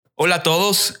Hola a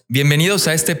todos, bienvenidos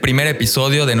a este primer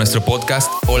episodio de nuestro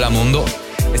podcast Hola Mundo.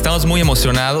 Estamos muy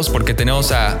emocionados porque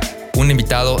tenemos a un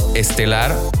invitado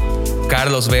estelar,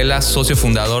 Carlos Vela, socio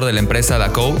fundador de la empresa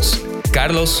Dacodes.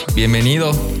 Carlos,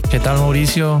 bienvenido. ¿Qué tal,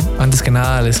 Mauricio? Antes que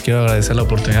nada, les quiero agradecer la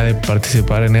oportunidad de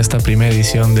participar en esta primera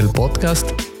edición del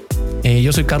podcast.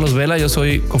 Yo soy Carlos Vela, yo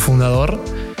soy cofundador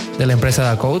de la empresa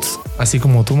Dacodes, así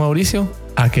como tú, Mauricio.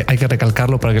 Hay que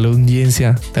recalcarlo para que la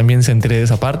audiencia también se entere de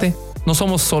esa parte. No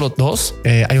somos solo dos,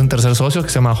 hay un tercer socio que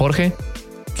se llama Jorge,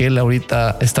 que él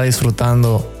ahorita está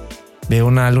disfrutando de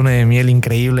una luna de miel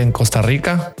increíble en Costa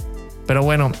Rica. Pero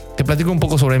bueno, te platico un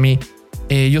poco sobre mí.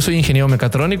 Yo soy ingeniero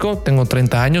mecatrónico, tengo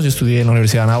 30 años, yo estudié en la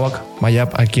Universidad de Anáhuac,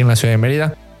 Mayap, aquí en la ciudad de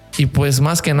Mérida. Y pues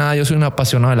más que nada yo soy un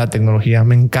apasionado de la tecnología.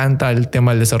 Me encanta el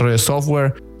tema del desarrollo de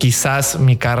software. Quizás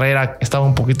mi carrera estaba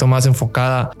un poquito más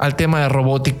enfocada al tema de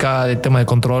robótica, del tema de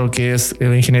control, que es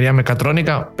ingeniería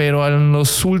mecatrónica. Pero en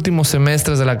los últimos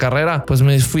semestres de la carrera, pues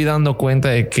me fui dando cuenta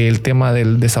de que el tema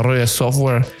del desarrollo de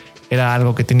software era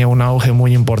algo que tenía un auge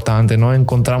muy importante, ¿no?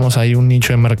 Encontramos ahí un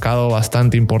nicho de mercado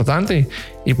bastante importante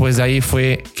y pues de ahí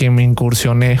fue que me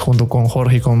incursioné junto con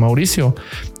Jorge y con Mauricio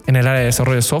en el área de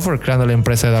desarrollo de software, creando la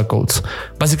empresa de Dacodes.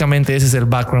 Básicamente ese es el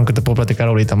background que te puedo platicar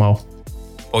ahorita, Mau.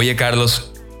 Oye,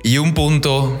 Carlos, y un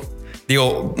punto,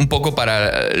 un poco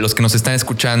para los que nos están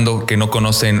escuchando, que no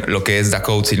conocen lo que es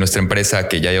Dacodes y nuestra empresa,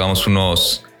 que ya llevamos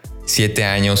unos 7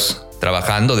 años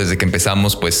trabajando desde que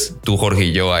empezamos, pues tú, Jorge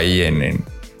y yo ahí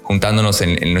juntándonos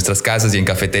en nuestras casas y en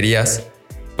cafeterías,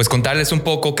 pues contarles un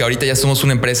poco que ahorita ya somos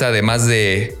una empresa de más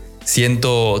de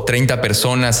 130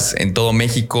 personas en todo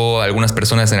México, algunas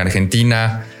personas en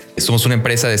Argentina. Somos una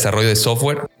empresa de desarrollo de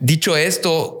software. Dicho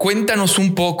esto, cuéntanos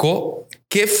un poco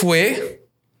qué fue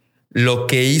lo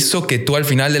que hizo que tú al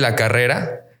final de la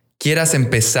carrera quieras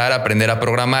empezar a aprender a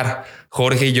programar.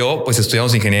 Jorge y yo pues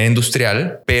estudiamos ingeniería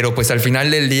industrial, pero pues al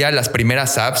final del día las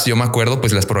primeras apps, yo me acuerdo,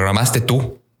 pues las programaste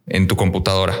tú en tu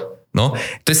computadora, ¿no?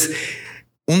 Entonces,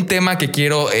 un tema que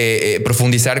quiero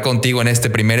profundizar contigo en este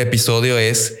primer episodio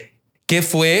es ¿qué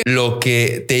fue lo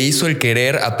que te hizo el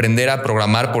querer aprender a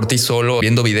programar por ti solo,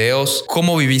 viendo videos?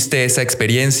 ¿Cómo viviste esa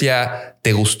experiencia?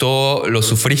 ¿Te gustó? ¿Lo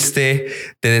sufriste?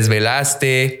 ¿Te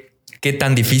desvelaste? ¿Qué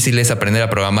tan difícil es aprender a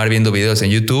programar viendo videos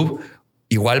en YouTube?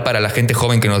 Igual para la gente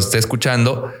joven que nos esté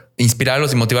escuchando,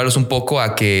 inspirarlos y motivarlos un poco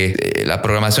a que la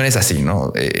programación es así,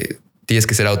 ¿no? Tienes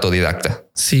que ser autodidacta.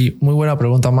 Sí, muy buena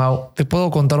pregunta, Mau. Te puedo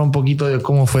contar un poquito de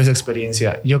cómo fue esa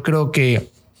experiencia. Yo creo que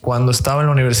cuando estaba en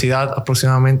la universidad,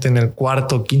 aproximadamente en el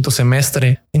cuarto, quinto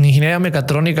semestre, en ingeniería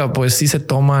mecatrónica, pues sí se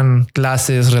toman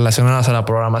clases relacionadas a la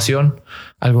programación,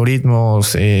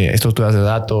 algoritmos, estructuras de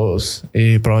datos,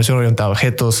 programación orientada a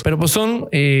objetos, pero pues son,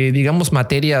 digamos,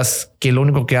 materias que lo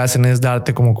único que hacen es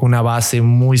darte como que una base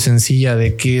muy sencilla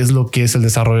de qué es lo que es el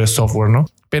desarrollo de software, ¿no?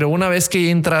 Pero una vez que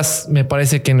entras, me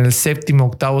parece que en el séptimo,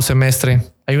 octavo semestre,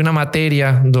 hay una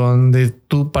materia donde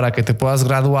tú, para que te puedas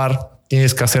graduar,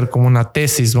 tienes que hacer como una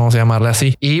tesis, vamos a llamarle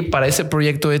así. Y para ese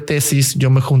proyecto de tesis yo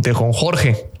me junté con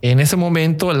Jorge. En ese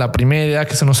momento la primera idea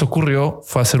que se nos ocurrió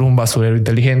fue hacer un basurero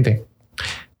inteligente.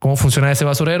 ¿Cómo funciona ese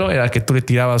basurero? Era que tú le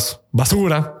tirabas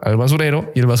basura al basurero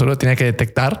y el basurero tenía que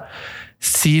detectar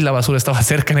si la basura estaba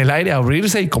cerca en el aire,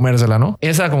 abrirse y comérsela, ¿no?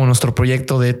 Ese era como nuestro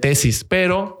proyecto de tesis,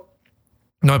 pero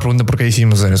no me pregunten por qué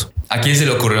hicimos eso. ¿A quién se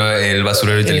le ocurrió el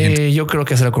basurero inteligente? Yo creo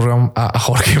que se le ocurrió a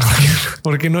Jorge,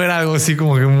 porque no era algo así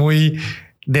como que muy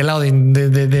del lado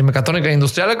de mecatrónica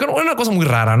industrial. Era una cosa muy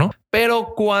rara, ¿no?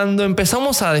 Pero cuando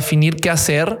empezamos a definir qué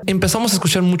hacer, empezamos a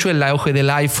escuchar mucho el auge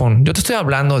del iPhone. Yo te estoy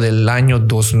hablando del año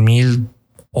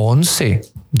 2011,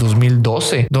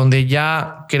 2012, donde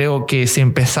ya creo que se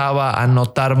empezaba a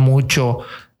notar mucho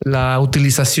la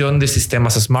utilización de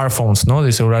sistemas smartphones, ¿no?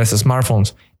 De celulares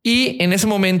smartphones. Y en ese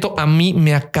momento a mí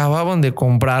me acababan de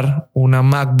comprar una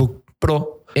MacBook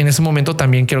Pro. En ese momento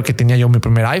también creo que tenía yo mi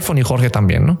primer iPhone y Jorge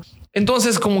también, ¿no?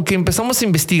 Entonces como que empezamos a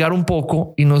investigar un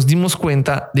poco y nos dimos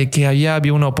cuenta de que había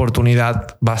una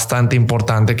oportunidad bastante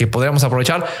importante que podríamos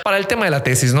aprovechar para el tema de la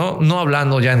tesis, ¿no? No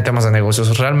hablando ya en temas de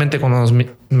negocios. Realmente cuando nos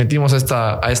metimos a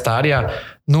esta área,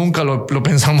 nunca lo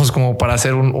pensamos como para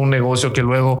hacer un negocio que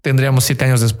luego tendríamos 7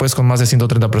 años después con más de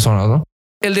 130 personas, ¿no?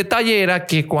 El detalle era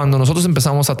que cuando nosotros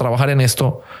empezamos a trabajar en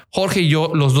esto, Jorge y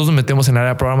yo, los dos nos metemos en el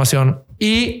área de programación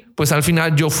y pues al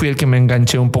final yo fui el que me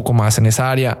enganché un poco más en esa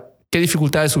área. ¿Qué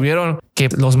dificultades hubieron? Que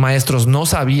los maestros no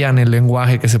sabían el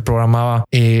lenguaje que se programaba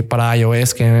para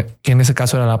iOS, que en ese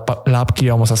caso era la app que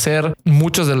íbamos a hacer.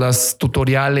 Muchos de los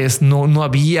tutoriales no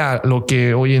había lo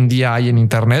que hoy en día hay en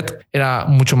Internet. Era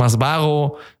mucho más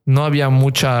vago. No había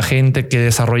mucha gente que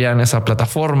desarrollara en esa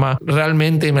plataforma.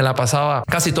 Realmente me la pasaba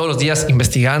casi todos los días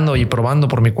investigando y probando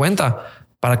por mi cuenta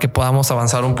para que podamos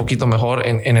avanzar un poquito mejor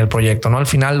en el proyecto, ¿no? Al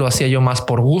final lo hacía yo más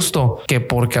por gusto que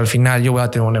porque al final yo voy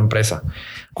a tener una empresa.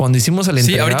 Cuando hicimos el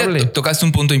entregable... Sí, ahorita tocaste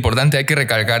un punto importante. Hay que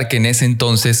recalcar que en ese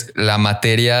entonces la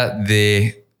materia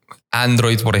de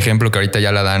Android, por ejemplo, que ahorita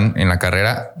ya la dan en la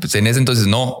carrera, pues en ese entonces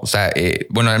no. O sea,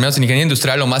 bueno, al menos en ingeniería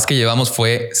industrial lo más que llevamos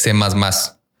fue C++.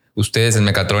 Ustedes en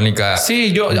mecatrónica.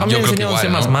 Sí, yo me enseñaron C++,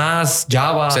 ¿no?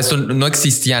 Java. O sea, eso no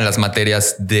existían las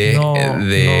materias de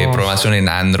programación en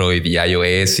Android y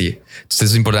iOS.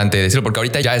 Entonces es importante decirlo porque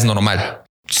ahorita ya es normal.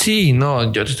 Sí,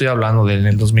 no, yo te estoy hablando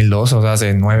del 2002, o sea,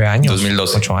 hace 9 años,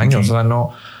 2012. 8 años. O sea,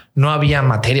 no había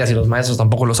materias y los maestros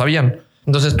tampoco lo sabían.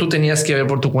 Entonces tú tenías que ver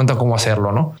por tu cuenta cómo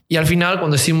hacerlo, ¿no? Y al final,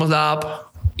 cuando hicimos la app,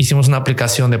 hicimos una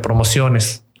aplicación de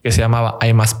promociones que se llamaba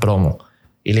Hay Más Promo.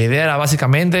 Y la idea era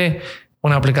básicamente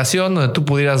una aplicación donde tú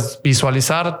pudieras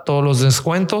visualizar todos los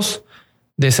descuentos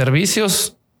de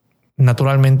servicios,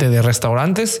 naturalmente de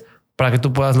restaurantes, para que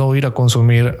tú puedas luego ir a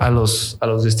consumir a los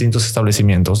distintos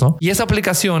establecimientos, ¿no? Y esa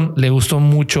aplicación le gustó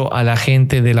mucho a la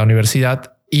gente de la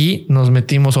universidad y nos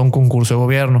metimos a un concurso de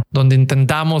gobierno donde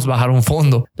intentamos bajar un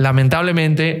fondo.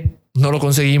 Lamentablemente no lo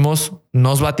conseguimos,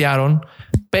 nos batearon,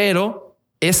 pero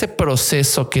ese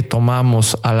proceso que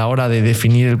tomamos a la hora de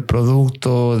definir el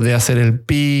producto, de hacer el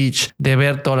pitch, de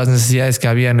ver todas las necesidades que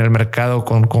había en el mercado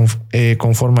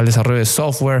conforme al desarrollo de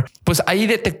software, pues ahí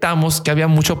detectamos que había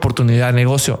mucha oportunidad de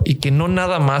negocio y que no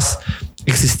nada más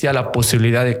existía la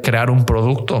posibilidad de crear un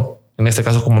producto, en este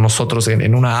caso como nosotros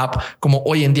en una app, como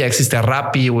hoy en día existe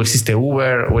Rappi o existe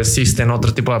Uber o existen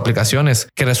otro tipo de aplicaciones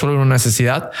que resuelven una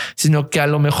necesidad, sino que a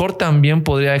lo mejor también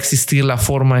podría existir la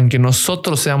forma en que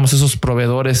nosotros seamos esos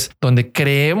proveedores donde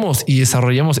creemos y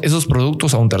desarrollemos esos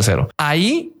productos a un tercero.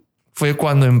 Ahí fue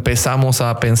cuando empezamos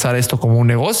a pensar esto como un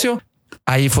negocio.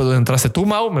 Ahí fue donde entraste tú,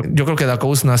 Mau. Yo creo que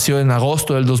Dacodes nació en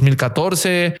agosto del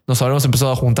 2014. Nos habremos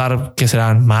empezado a juntar, que será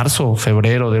en marzo,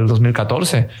 febrero del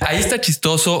 2014. Ahí está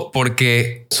chistoso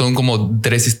porque son como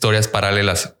 3 historias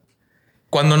paralelas.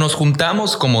 Cuando nos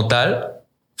juntamos como tal,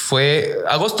 fue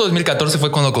agosto de 2014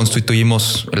 fue cuando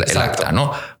constituimos el acta,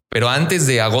 ¿no? Pero antes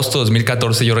de agosto de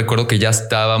 2014 yo recuerdo que ya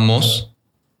estábamos...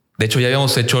 De hecho, ya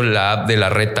habíamos hecho la app de la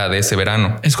reta de ese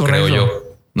verano. Es correcto. Creo yo.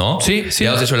 ¿No? Sí. Ya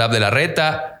hemos hecho el app de la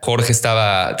reta. Jorge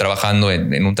estaba trabajando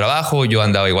en un trabajo. Yo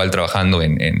andaba igual trabajando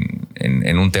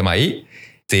en un tema ahí.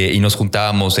 Y nos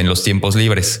juntábamos en los tiempos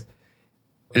libres.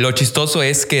 Lo chistoso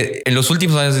es que en los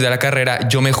últimos años de la carrera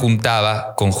yo me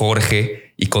juntaba con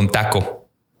Jorge y con Taco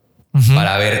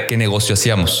para ver qué negocio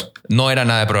hacíamos. No era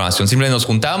nada de programación. Simplemente nos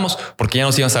juntábamos porque ya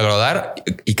nos íbamos a graduar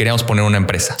y queríamos poner una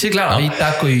empresa. Sí, claro. ¿No? Y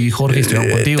Taco y Jorge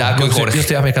estuvieron contigo. Taco y Jorge. Yo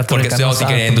estudiaba mecatrónica. Porque estudiamos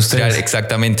ingeniería industrial.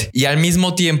 Exactamente. Y al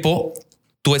mismo tiempo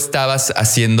tú estabas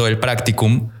haciendo el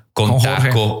practicum con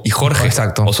Taco y Jorge.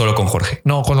 Exacto. O solo con Jorge.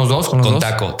 No, con los dos. Con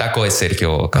Taco. Taco es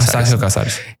Sergio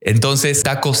Casares. Entonces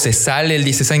Taco se sale. Él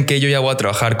dice, ¿saben qué? Yo ya voy a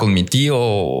trabajar con mi tío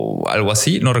o algo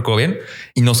así. No recuerdo bien.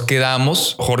 Y nos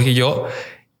quedamos, Jorge y yo.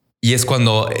 Y es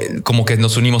cuando como que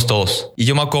nos unimos todos. Y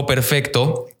yo me acuerdo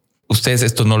perfecto. Ustedes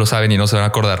esto no lo saben y no se van a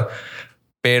acordar.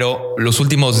 Pero los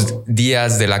últimos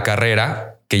días de la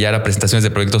carrera, que ya eran presentaciones de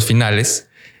proyectos finales,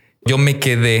 yo me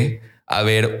quedé a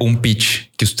ver un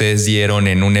pitch que ustedes dieron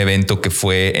en un evento que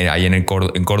fue ahí en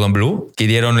Cordon Bleu, que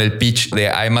dieron el pitch de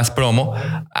Hay Más Promo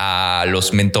a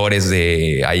los mentores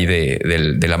de ahí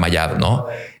de la Mayab, ¿no?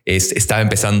 Estaba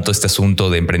empezando todo este asunto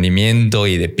de emprendimiento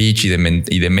y de pitch y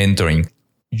de mentoring.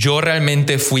 Yo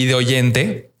realmente fui de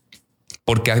oyente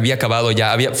porque había acabado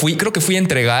ya. Creo que fui a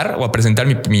entregar o a presentar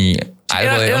mi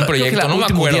algo de un proyecto. No me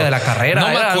acuerdo. Día de la carrera. No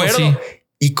me acuerdo.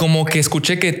 Y como que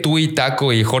escuché que tú y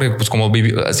Taco y Jorge, pues como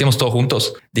hacíamos todo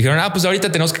juntos, dijeron, pues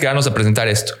ahorita tenemos que quedarnos a presentar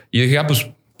esto. Y yo dije, pues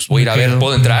voy a ir a ver,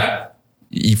 ¿puedo entrar?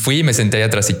 Y fui y me senté ahí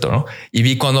atrásito, ¿no? Y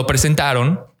vi cuando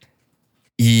presentaron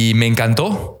y me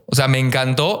encantó. O sea, me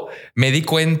encantó. Me di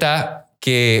cuenta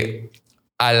que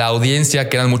a la audiencia,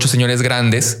 que eran muchos señores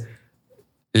grandes,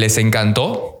 les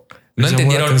encantó. No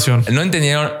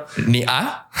entendieron ni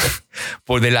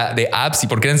de apps y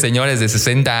porque eran señores de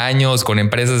 60 años con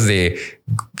empresas de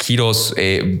giros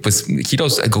de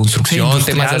construcción,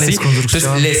 temas así.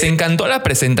 Entonces les encantó la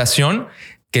presentación,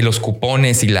 que los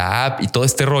cupones y la app y todo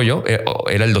este rollo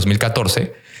era el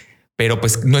 2014, pero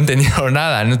pues no entendieron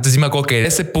nada. Entonces sí me acuerdo que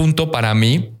ese punto para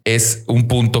mí es un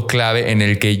punto clave en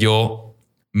el que yo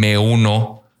me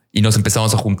uno y nos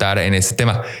empezamos a juntar en ese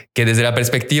tema, que desde la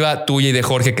perspectiva tuya y de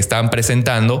Jorge que estaban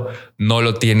presentando,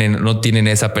 no tienen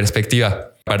esa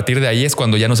perspectiva. A partir de ahí es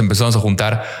cuando ya nos empezamos a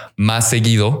juntar más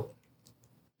seguido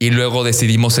y luego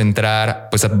decidimos entrar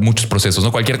pues a muchos procesos,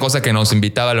 ¿no? Cualquier cosa que nos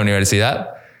invitaba a la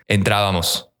universidad,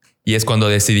 entrábamos. Y es cuando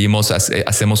decidimos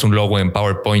hacemos un logo en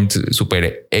PowerPoint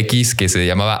super X que se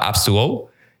llamaba Apps to Go.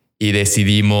 y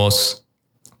decidimos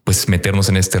pues meternos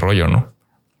en este rollo, ¿no?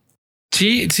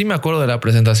 Sí, me acuerdo de la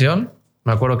presentación.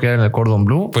 Me acuerdo que era en el Cordon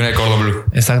Bleu. Fue en el Cordon Bleu.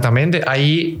 Exactamente.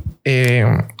 Ahí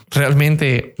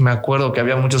realmente me acuerdo que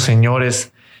había muchos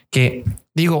señores que,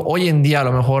 digo, hoy en día a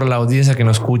lo mejor la audiencia que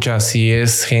nos escucha, si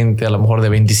es gente a lo mejor de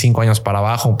 25 años para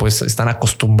abajo, pues están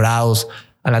acostumbrados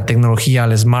a la tecnología,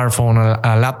 al smartphone,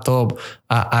 al laptop,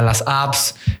 a las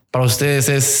apps. Para ustedes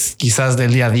es quizás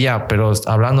del día a día, pero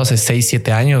hablando hace 6,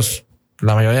 7 años,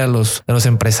 la mayoría de los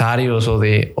empresarios o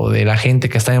de la gente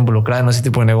que está involucrada en ese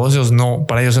tipo de negocios, no,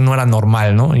 para ellos no era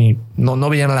normal, ¿no? Y no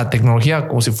veían a la tecnología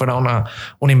como si fuera una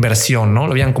inversión, ¿no?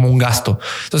 Lo veían como un gasto.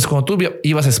 Entonces, cuando tú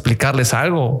ibas a explicarles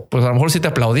algo, pues a lo mejor sí te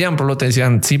aplaudían, pero luego te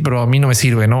decían, sí, pero a mí no me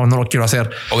sirve, no lo quiero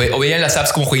hacer. O veían las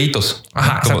apps como jueguitos.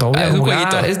 Ajá, exacto. Es un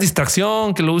jueguito. Es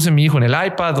distracción, que lo use mi hijo en el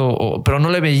iPad, pero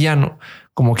no le veían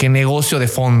como que negocio de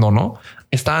fondo, ¿no?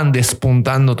 Estaban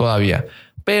despuntando todavía.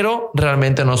 Pero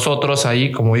realmente nosotros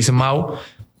ahí, como dice Mau,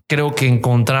 creo que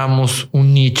encontramos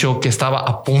un nicho que estaba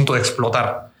a punto de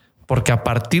explotar, porque a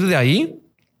partir de ahí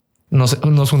nos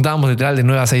juntábamos literal de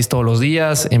 9 a 6 todos los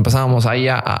días. Empezábamos ahí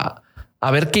a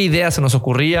ver qué ideas se nos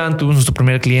ocurrían. Tuvimos nuestro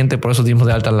primer cliente, por eso dimos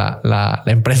de alta la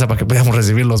empresa para que pudiéramos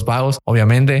recibir los pagos,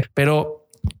 obviamente. Pero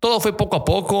todo fue poco a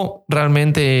poco.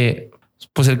 Realmente,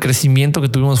 pues el crecimiento que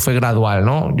tuvimos fue gradual,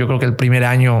 ¿no? Yo creo que el primer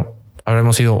año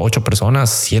habremos sido 8 personas,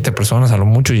 7 personas a lo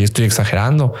mucho, y estoy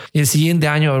exagerando. Y el siguiente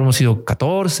año habremos sido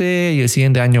 14 y el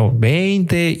siguiente año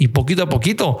 20 y poquito a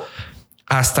poquito,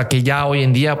 hasta que ya hoy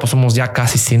en día pues somos ya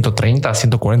casi 130,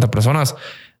 140 personas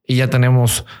y ya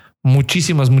tenemos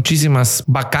muchísimas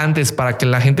vacantes para que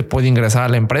la gente pueda ingresar a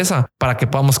la empresa, para que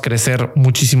podamos crecer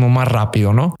muchísimo más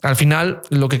rápido, ¿no? Al final,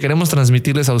 lo que queremos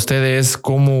transmitirles a ustedes es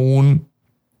como un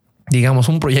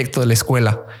proyecto de la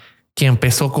escuela que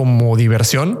empezó como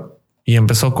diversión y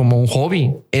empezó como un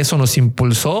hobby. Eso nos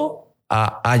impulsó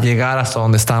a llegar hasta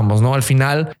donde estamos, ¿no? Al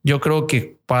final, yo creo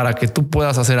que para que tú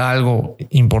puedas hacer algo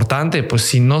importante, pues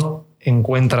si no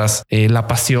encuentras la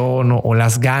pasión o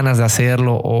las ganas de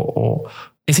hacerlo o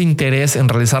ese interés en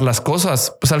realizar las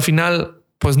cosas, pues al final,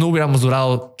 pues no hubiéramos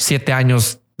durado 7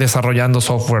 años desarrollando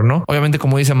software, ¿no? Obviamente,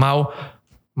 como dice Mau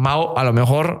a lo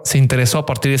mejor se interesó a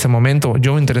partir de ese momento.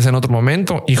 Yo me interesé en otro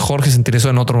momento y Jorge se interesó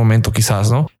en otro momento quizás,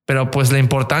 ¿no? Pero pues la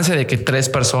importancia de que 3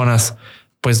 personas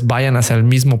pues vayan hacia el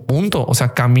mismo punto, o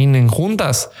sea, caminen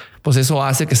juntas, pues eso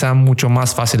hace que sean mucho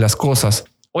más fácil las cosas.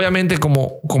 Obviamente,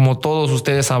 como todos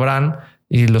ustedes sabrán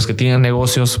y los que tienen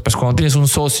negocios, pues cuando tienes un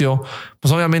socio,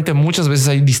 pues obviamente muchas veces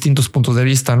hay distintos puntos de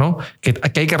vista, ¿no? Que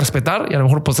hay que respetar y a lo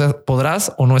mejor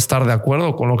podrás o no estar de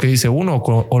acuerdo con lo que dice uno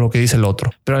o lo que dice el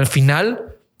otro. Pero al final,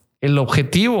 el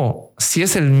objetivo, si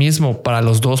es el mismo para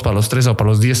los 2, para los 3 o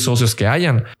para los 10 socios que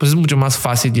hayan, pues es mucho más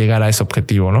fácil llegar a ese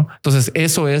objetivo, ¿no? Entonces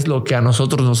eso es lo que a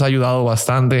nosotros nos ha ayudado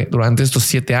bastante durante estos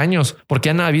 7 años,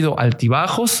 porque han habido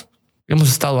altibajos.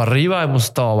 Hemos estado arriba, hemos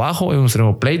estado abajo, hemos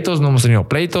tenido pleitos, no hemos tenido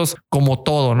pleitos, como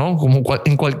todo, ¿no? Como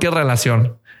en cualquier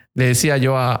relación. Le decía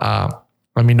yo a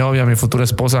mi novia, a mi futura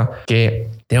esposa,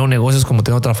 que tengo negocios como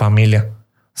tengo otra familia.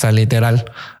 O sea,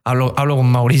 literal, hablo con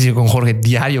Mauricio y con Jorge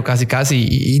diario, casi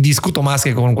y discuto más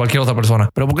que con cualquier otra persona.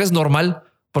 Pero porque es normal,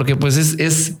 porque pues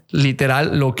es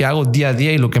literal lo que hago día a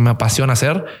día y lo que me apasiona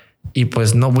hacer. Y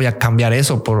pues no voy a cambiar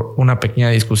eso por una pequeña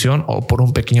discusión o por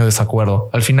un pequeño desacuerdo.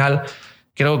 Al final,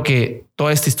 creo que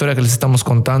toda esta historia que les estamos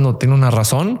contando tiene una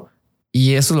razón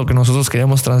y eso es lo que nosotros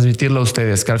queremos transmitirle a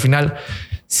ustedes, que al final,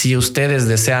 si ustedes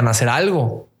desean hacer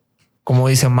algo, como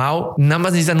dice Mau, nada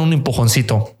más necesitan un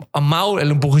empujoncito. A Mau, el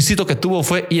empujoncito que tuvo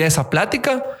fue ir a esa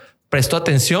plática, prestó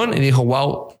atención y dijo,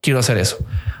 wow, quiero hacer eso.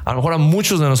 A lo mejor a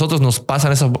muchos de nosotros nos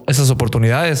pasan esas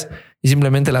oportunidades y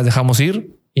simplemente las dejamos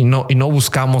ir y no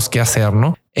buscamos qué hacer,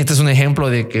 ¿no? Este es un ejemplo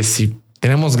de que si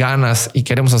tenemos ganas y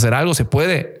queremos hacer algo, se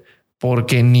puede,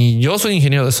 porque ni yo soy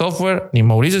ingeniero de software, ni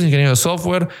Mauricio es ingeniero de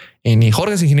software, ni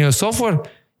Jorge es ingeniero de software.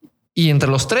 Y entre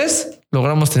los 3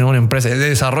 logramos tener una empresa de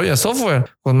desarrollo de software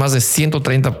con más de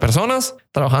 130 personas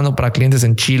trabajando para clientes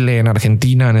en Chile, en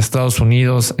Argentina, en Estados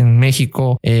Unidos, en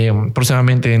México,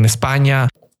 próximamente en España.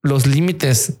 Los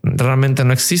límites realmente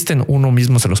no existen, uno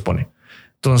mismo se los pone.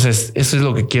 Entonces, eso es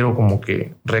lo que quiero como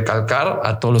que recalcar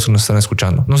a todos los que nos están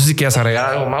escuchando. No sé si quieras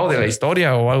agregar algo, Mau, de la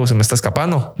historia o algo se me está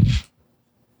escapando.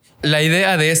 La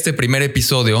idea de este primer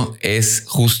episodio es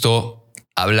justo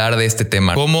hablar de este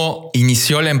tema. Cómo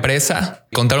inició la empresa,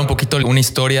 contar un poquito una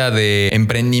historia de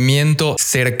emprendimiento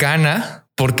cercana,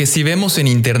 porque si vemos en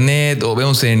internet o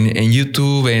vemos en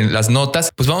YouTube, en las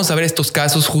notas, pues vamos a ver estos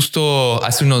casos. Justo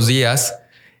hace unos días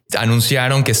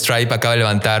anunciaron que Stripe acaba de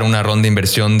levantar una ronda de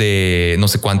inversión de no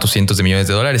sé cuántos cientos de millones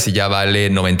de dólares y ya vale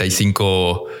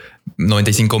 95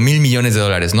 $95,000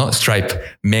 millones, ¿no? Stripe,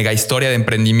 mega historia de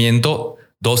emprendimiento,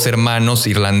 2 hermanos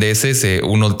irlandeses,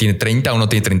 uno tiene 30, uno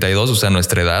tiene 32, o sea,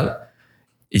 nuestra edad,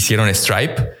 hicieron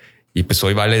Stripe y pues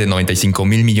hoy vale de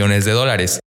 $95,000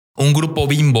 millones. Un grupo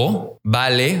Bimbo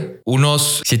vale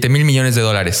unos $7,000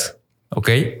 millones, ¿ok?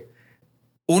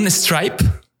 Un Stripe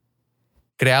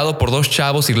creado por 2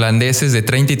 chavos irlandeses de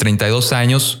 30 y 32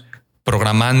 años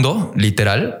programando,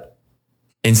 literal,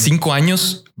 en 5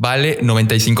 años vale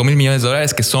 $95,000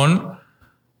 millones, que son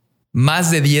más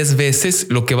de 10 veces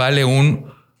lo que vale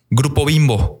un grupo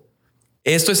Bimbo.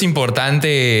 Esto es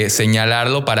importante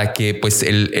señalarlo para que pues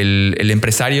el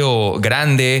empresario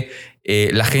grande,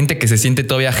 la gente que se siente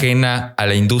todavía ajena a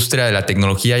la industria de la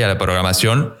tecnología y a la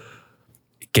programación,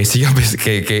 que sigan,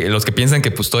 que los que piensan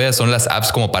que pues todavía son las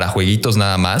apps como para jueguitos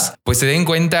nada más, pues se den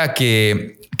cuenta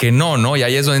que no. Y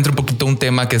ahí es donde entra un poquito un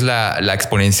tema que es la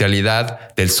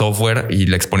exponencialidad del software y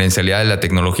la exponencialidad de la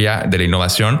tecnología, de la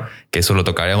innovación, que eso lo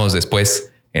tocaremos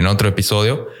después en otro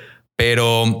episodio.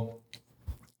 Pero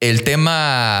el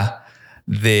tema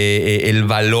del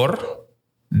valor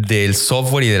del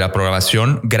software y de la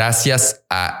programación, gracias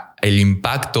a el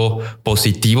impacto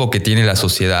positivo que tiene la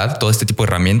sociedad, todo este tipo de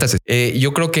herramientas.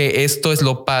 Yo creo que esto es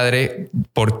lo padre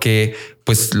porque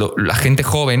pues la gente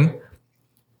joven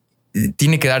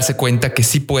tiene que darse cuenta que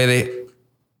sí puede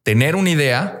tener una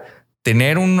idea,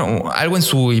 tener algo en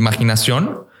su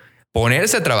imaginación,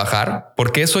 ponerse a trabajar,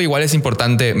 porque eso igual es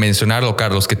importante mencionarlo,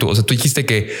 Carlos, que tú dijiste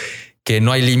que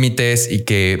no hay límites y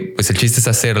que pues el chiste es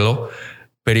hacerlo,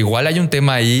 pero igual hay un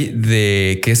tema ahí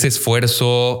de que ese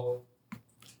esfuerzo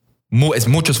es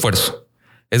mucho esfuerzo,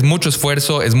 es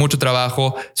mucho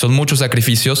trabajo, son muchos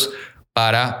sacrificios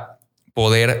para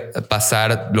poder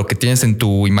pasar lo que tienes en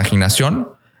tu imaginación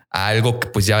a algo que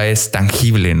pues ya es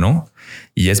tangible, ¿no?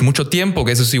 Y es mucho tiempo,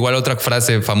 que eso es igual otra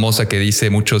frase famosa que dice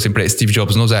mucho siempre Steve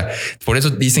Jobs, ¿no? O sea, por eso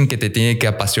dicen que te tiene que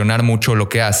apasionar mucho lo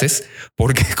que haces,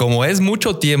 porque como es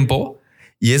mucho tiempo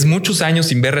y es muchos años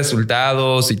sin ver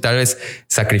resultados y tal vez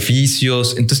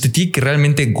sacrificios, entonces te tiene que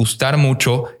realmente gustar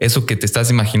mucho eso que te estás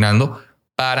imaginando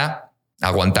para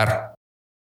aguantar.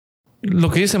 Lo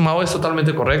que dice Mau es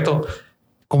totalmente correcto.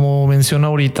 Como menciona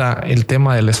ahorita el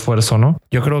tema del esfuerzo, ¿no?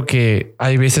 Yo creo que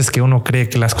hay veces que uno cree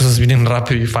que las cosas vienen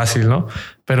rápido y fácil, ¿no?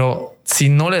 Pero si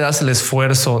no le das el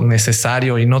esfuerzo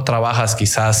necesario y no trabajas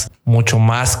quizás mucho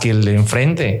más que el de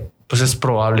enfrente, pues es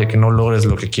probable que no logres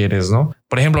lo que quieres, ¿no?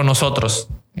 Por ejemplo, nosotros,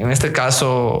 en este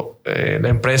caso, la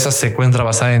empresa se encuentra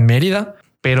basada en Mérida,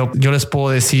 pero yo les puedo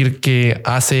decir que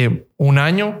hace un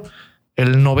año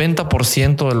el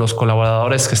 90% de los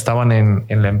colaboradores que estaban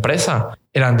en la empresa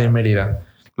eran de Mérida.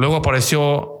 Luego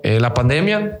apareció la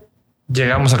pandemia,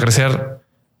 llegamos a crecer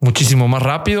muchísimo más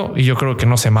rápido y yo creo que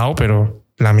no sé, Mau, pero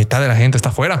la mitad de la gente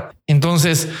está fuera.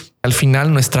 Entonces, al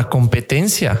final nuestra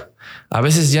competencia a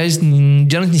veces ya no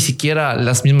es ni siquiera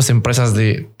las mismas empresas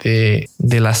de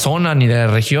la zona ni de la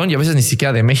región y a veces ni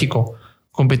siquiera de México.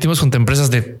 Competimos con empresas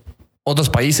de otros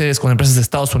países, con empresas de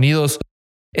Estados Unidos.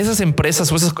 Esas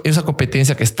empresas o esa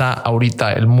competencia que está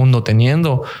ahorita el mundo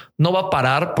teniendo no va a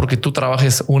parar porque tú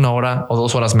trabajes 1 hora o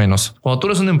 2 horas menos. Cuando tú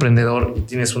eres un emprendedor y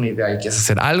tienes una idea y quieres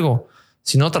hacer algo,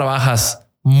 si no trabajas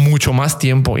mucho más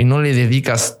tiempo y no le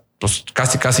dedicas pues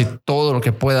casi todo lo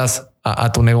que puedas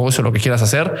a tu negocio, lo que quieras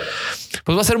hacer,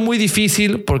 pues va a ser muy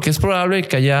difícil porque es probable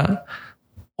que haya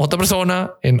otra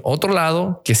persona en otro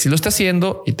lado que sí lo esté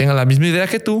haciendo y tenga la misma idea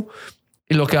que tú.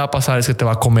 Y lo que va a pasar es que te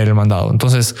va a comer el mandado.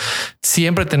 Entonces,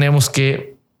 siempre tenemos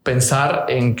que pensar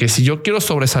en que si yo quiero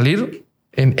sobresalir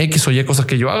en X o Y cosa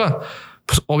que yo haga,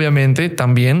 pues obviamente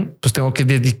también pues tengo que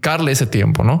dedicarle ese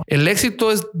tiempo, ¿no? El éxito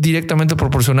es directamente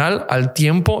proporcional al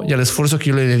tiempo y al esfuerzo que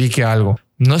yo le dedique a algo.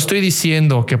 No estoy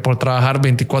diciendo que por trabajar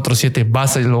 24/7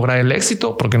 vas a lograr el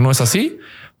éxito, porque no es así,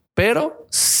 pero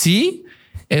sí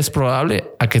es probable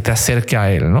a que te acerque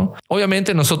a él, ¿no?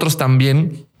 Obviamente nosotros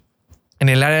también en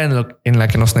el área en la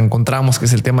que nos encontramos, que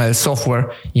es el tema del software,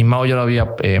 y Mau ya lo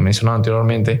había mencionado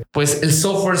anteriormente, pues el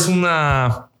software es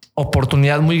una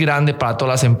oportunidad muy grande para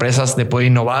todas las empresas de poder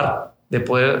innovar, de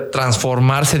poder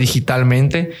transformarse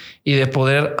digitalmente y de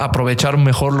poder aprovechar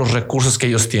mejor los recursos que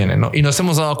ellos tienen, ¿no? Y nos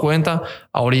hemos dado cuenta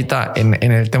ahorita en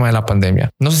el tema de la pandemia.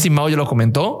 No sé si Mau ya lo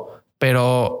comentó,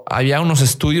 pero había unos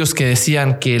estudios que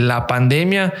decían que la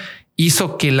pandemia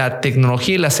hizo que la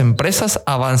tecnología y las empresas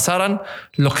avanzaran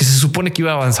lo que se supone que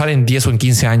iba a avanzar en 10 o en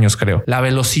 15 años, creo. La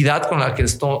velocidad con la que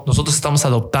nosotros estamos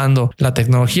adoptando la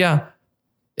tecnología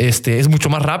es mucho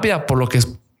más rápida por lo que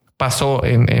pasó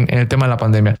en el tema de la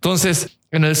pandemia. Entonces,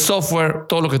 en el software,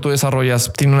 todo lo que tú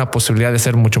desarrollas tiene una posibilidad de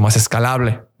ser mucho más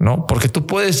escalable, ¿no? Porque tú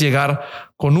puedes llegar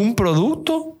con un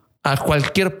producto a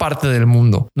cualquier parte del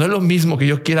mundo. No es lo mismo que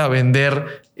yo quiera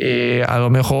vender a lo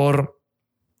mejor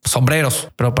sombreros,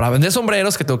 pero para vender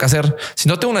sombreros, ¿qué tengo que hacer? Si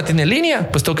no tengo una tienda en línea,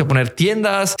 pues tengo que poner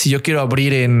tiendas. Si yo quiero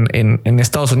abrir en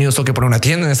Estados Unidos, tengo que poner una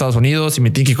tienda en Estados Unidos y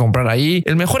me tiene que comprar ahí.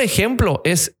 El mejor ejemplo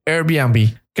es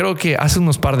Airbnb. Creo que hace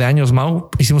unos par de años, Mau,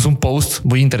 hicimos un post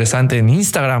muy interesante en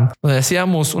Instagram donde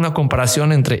hacíamos una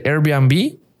comparación entre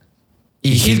Airbnb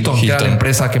y Hilton, que era la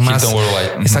empresa que más... Hilton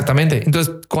Worldwide. Exactamente.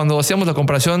 Entonces, cuando hacíamos la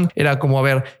comparación, era como, a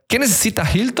ver, ¿qué necesita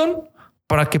Hilton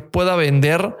para que pueda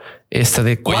vender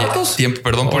de cuartos? Oye,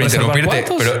 perdón por interrumpirte,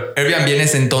 pero Airbnb en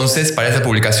ese entonces, para esa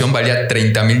publicación, valía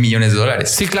 $30 mil millones.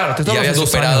 Sí, claro. Y había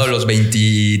superado los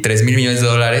 $23 mil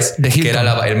millones, que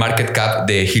era el market cap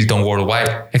de Hilton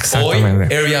Worldwide.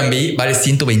 Exactamente. Hoy Airbnb vale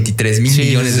 $123 mil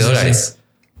millones de dólares.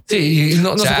 Sí, y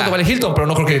no sé cuánto vale Hilton, pero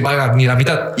no creo que valga ni la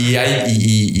mitad. Y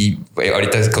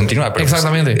ahorita continúa. Pero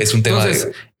exactamente. Pues, es un tema. Entonces,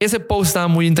 ese post está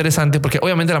muy interesante porque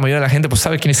obviamente la mayoría de la gente pues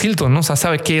sabe quién es Hilton, ¿no? O sea,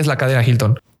 sabe qué es la cadena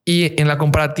Hilton. Y en la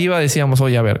comparativa decíamos,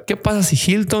 oye, a ver, ¿qué pasa si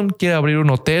Hilton quiere abrir un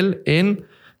hotel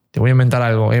te voy a inventar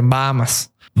algo, en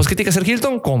Bahamas? Pues, ¿qué tiene que hacer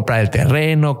Hilton? Comprar el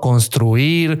terreno,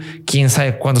 construir, quién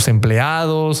sabe cuántos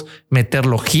empleados, meter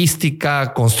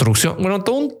logística, construcción. Bueno,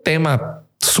 todo un tema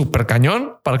súper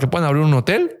cañón para que puedan abrir un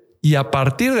hotel y a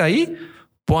partir de ahí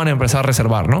puedan empezar a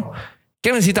reservar, ¿no?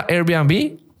 ¿Qué necesita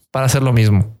Airbnb para hacer lo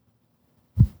mismo?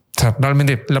 O sea,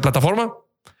 realmente la plataforma,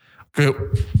 que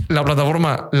la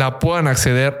plataforma la puedan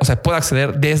acceder, o sea, pueda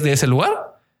acceder desde ese lugar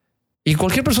y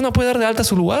cualquier persona puede dar de alta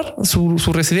su lugar,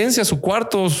 su residencia, su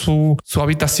cuarto, su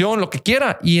habitación, lo que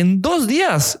quiera. Y en 2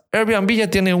 días Airbnb ya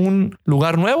tiene un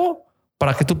lugar nuevo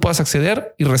para que tú puedas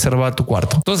acceder y reservar tu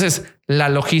cuarto. Entonces, la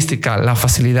logística, la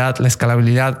facilidad, la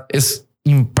escalabilidad es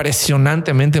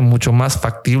impresionantemente mucho más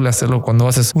factible hacerlo cuando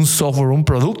haces un software, un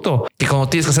producto, que cuando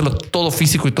tienes que hacerlo todo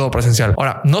físico y todo presencial.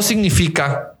 Ahora, no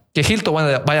significa que Hilton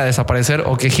vaya a desaparecer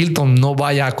o que Hilton no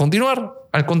vaya a continuar.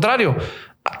 Al contrario,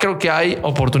 creo que hay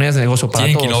oportunidades de negocio para todos.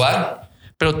 Tienen que innovar.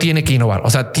 Pero tiene que innovar. O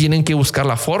sea, tienen que buscar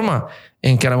la forma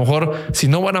en que a lo mejor si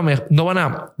no van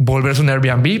a volverse un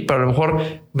Airbnb, pero a lo mejor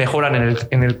mejoran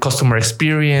en el customer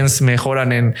experience,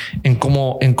 mejoran en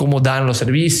cómo dan los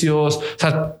servicios. O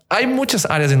sea, hay muchas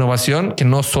áreas de innovación que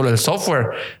no solo el software,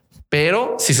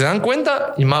 pero si se dan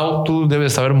cuenta, y Mau, tú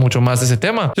debes saber mucho más de ese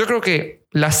tema. Yo creo que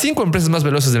las 5 empresas más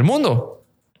veloces del mundo,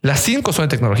 las 5 son de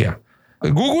tecnología.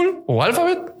 Google o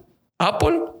Alphabet,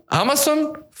 Apple,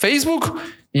 Amazon, Facebook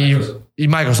y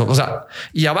Microsoft. O sea,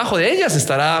 y abajo de ellas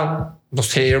estará, no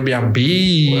sé, Airbnb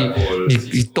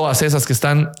y todas esas que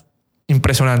están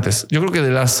impresionantes. Yo creo que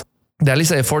de la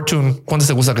lista de Fortune, ¿cuántas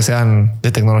te gusta que sean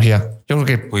de tecnología? Yo creo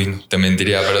que... Uy, te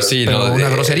mentiría, pero sí. Pero no, una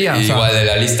grosería. Igual de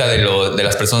la lista de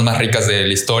las personas más ricas de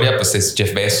la historia, pues es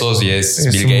Jeff Bezos y es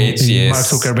Bill Gates y Mark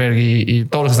Zuckerberg y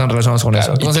todos los que están relacionados con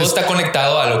eso. Entonces, y todo está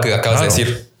conectado a lo que acabas de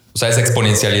decir. O sea, esa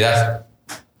exponencialidad.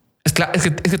 Es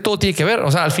que todo tiene que ver.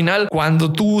 O sea, al final,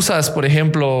 cuando tú usas, por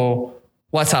ejemplo,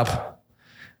 WhatsApp,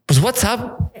 pues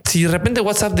WhatsApp, si de repente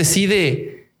WhatsApp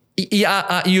decide y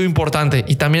lo importante,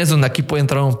 y también es donde aquí puede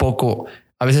entrar un poco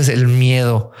a veces el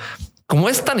miedo, como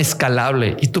es tan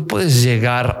escalable y tú puedes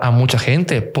llegar a mucha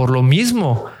gente por lo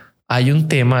mismo. Hay un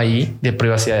tema ahí de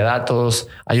privacidad de datos,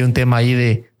 hay un tema ahí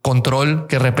de control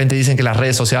que de repente dicen que las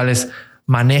redes sociales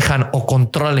manejan o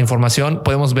controlan la información.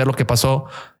 Podemos ver lo que pasó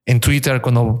en Twitter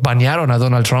cuando banearon a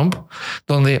Donald Trump,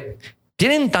 donde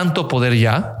tienen tanto poder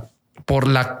ya por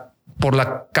la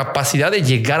capacidad de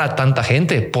llegar a tanta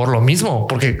gente, por lo mismo,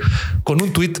 porque con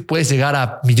un tweet puedes llegar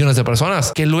a millones de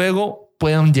personas que luego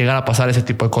puedan llegar a pasar ese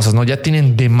tipo de cosas, ¿no? Ya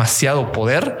tienen demasiado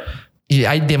poder y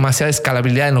hay demasiada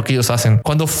escalabilidad en lo que ellos hacen.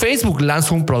 Cuando Facebook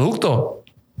lanza un producto,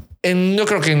 yo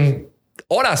creo que en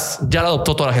horas ya lo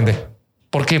adoptó toda la gente,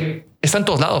 porque está en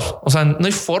todos lados. O sea, no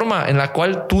hay forma en la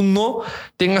cual tú no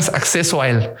tengas acceso a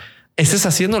él. Estés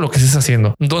haciendo lo que estés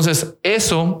haciendo. Entonces,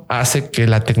 eso hace que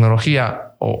la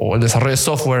tecnología o el desarrollo de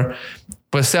software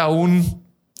pues sea un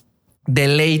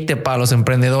deleite para los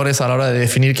emprendedores a la hora de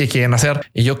definir qué quieren hacer.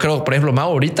 Y yo creo, por ejemplo,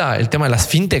 Mau, ahorita el tema de las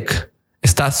fintech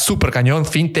está súper cañón.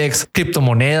 Fintechs,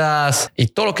 criptomonedas y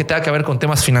todo lo que tenga que ver con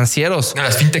temas financieros. No,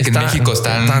 las fintech en México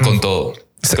están con todo.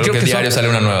 Creo que diario sale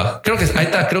una nueva. Creo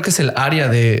que es el área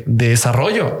de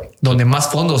desarrollo donde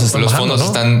más fondos están los bajando,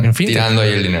 fondos, ¿no? Están tirando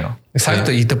ahí el dinero.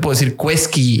 Exacto. Sí. Y te puedo decir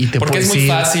Quesky y te porque puedo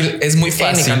es muy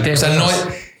fácil. O sea, no,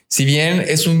 si bien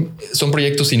son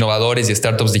proyectos innovadores y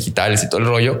startups digitales y todo el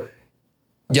rollo,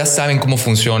 ya saben cómo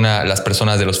funciona las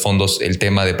personas de los fondos, el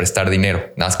tema de prestar dinero.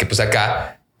 Nada más que pues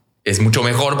acá es mucho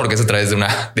mejor porque es a través de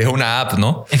una app,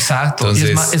 ¿no? Exacto.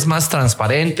 Entonces, y es más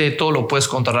transparente. Todo lo puedes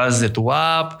controlar desde tu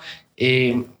app.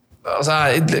 O sea,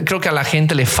 creo que a la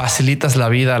gente le facilitas la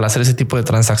vida al hacer ese tipo de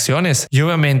transacciones y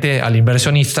obviamente al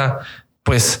inversionista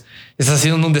pues estás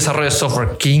haciendo un desarrollo de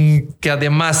software que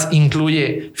además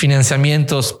incluye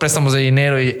financiamientos, préstamos de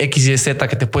dinero y X y Z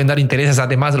que te pueden dar intereses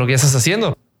además de lo que ya estás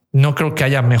haciendo. No creo que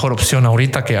haya mejor opción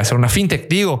ahorita que hacer una fintech.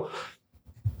 Digo,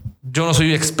 yo no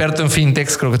soy experto en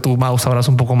fintechs. Creo que tú, Mau, sabrás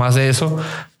un poco más de eso.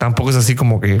 Tampoco es así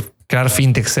como que crear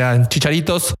fintech sean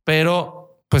chicharitos,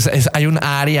 pero pues hay un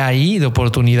área ahí de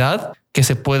oportunidad que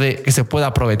se puede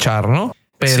aprovechar, ¿no?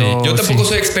 Pero sí, yo tampoco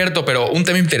soy experto, pero un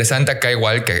tema interesante acá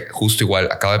igual que justo igual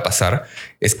acaba de pasar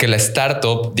es que la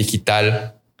startup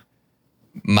digital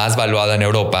más valuada en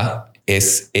Europa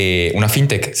es una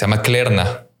fintech, se llama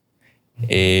Klarna.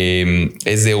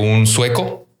 Es de un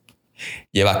sueco,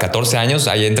 lleva 14 años.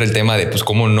 Ahí entra el tema de pues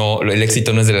cómo no, el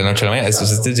éxito no es de la noche a la mañana.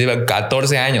 Este lleva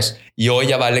 14 años y hoy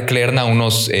ya vale Klarna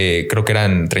unos creo que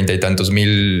eran 30 y tantos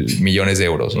mil millones de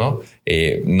euros, ¿no?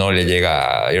 No le llega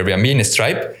a Airbnb ni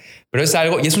Stripe. Pero es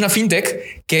algo y es una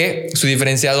fintech que su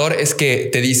diferenciador es que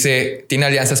te dice, tiene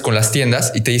alianzas con las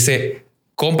tiendas y te dice,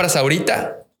 compras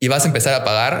ahorita y vas a empezar a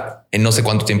pagar en no sé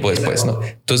cuánto tiempo después, ¿no?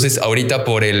 Entonces ahorita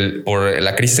por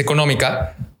la crisis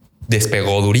económica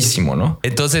despegó durísimo, ¿no?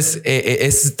 Entonces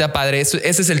está padre. Ese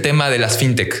es el tema de las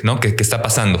fintech, ¿no? Que está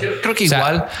pasando. Creo que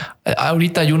igual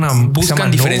ahorita hay una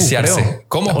buscan diferenciarse. Nobu,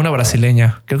 ¿Cómo? Una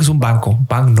brasileña. Creo que es un banco,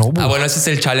 Bank Nobu. Bueno, ese es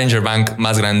el Challenger Bank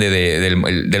más grande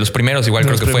de los primeros. Igual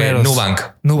creo que fue Nubank.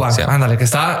 Nubank, ándale, que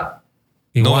está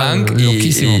igual, Nubank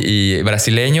y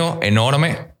brasileño,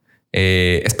 enorme.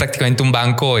 Es prácticamente un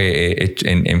banco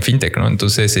en fintech, ¿no?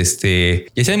 Entonces,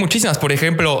 y así hay muchísimas. Por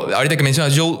ejemplo, ahorita que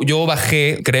mencionas, yo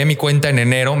creé mi cuenta en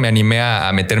enero, me animé a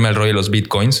meterme al rollo de los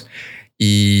bitcoins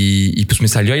y pues me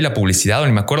salió ahí la publicidad,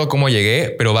 ni me acuerdo cómo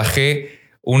llegué, pero bajé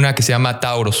una que se llama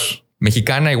Tauros,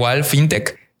 mexicana, igual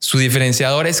fintech. Su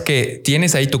diferenciador es que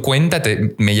tienes ahí tu cuenta,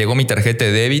 me llegó mi tarjeta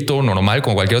de débito normal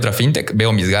como cualquier otra fintech,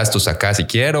 veo mis gastos acá si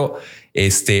quiero,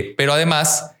 pero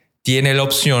además tiene la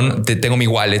opción de tengo mi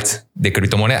wallet de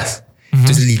criptomonedas.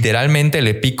 Entonces literalmente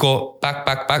le pico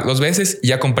pack 2 veces y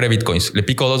ya compré bitcoins. Le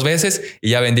pico 2 veces y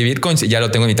ya vendí bitcoins y ya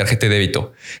lo tengo en mi tarjeta de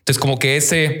débito. Entonces como que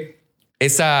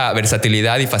esa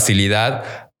versatilidad y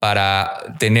facilidad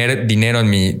para tener dinero en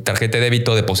mi tarjeta de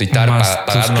débito, depositar,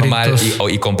 pagar normal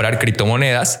y comprar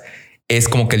criptomonedas es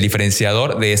como que el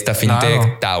diferenciador de esta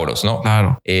fintech Tauros, ¿no?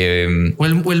 Claro.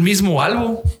 O el mismo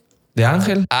Albo de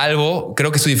Ángel. Algo,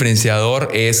 creo que su diferenciador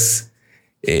es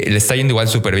le está yendo igual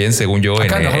súper bien, según yo.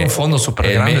 Acá en un fondo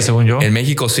súper grande, según yo. En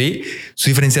México, sí. Su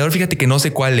diferenciador, fíjate que no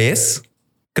sé cuál es.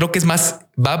 Creo que es más,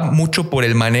 va mucho por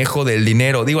el manejo del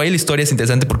dinero. Digo, ahí la historia es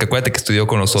interesante porque acuérdate que estudió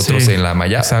con nosotros en la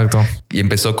Maya. Exacto. Y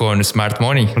empezó con Smart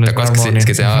Money. ¿Te acuerdas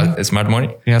que se llama Smart Money?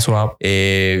 Tenía su app.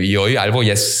 Y hoy Algo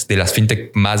ya es de las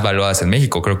fintech más valuadas en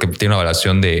México. Creo que tiene una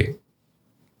valuación de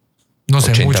no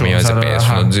sé, 80 mucho, millones de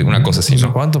pesos, una cosa así. No sé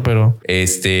cuánto, pero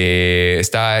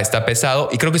está pesado.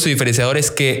 Y creo que su diferenciador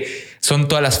es que son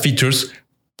todas las features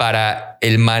para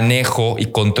el manejo y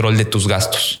control de tus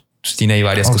gastos. Entonces tiene ahí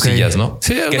varias cosillas, ¿no?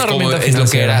 Sí, que es lo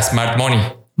que era Smart Money.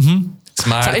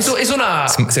 Smart. O sea, eso es una.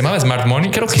 ¿Se llama Smart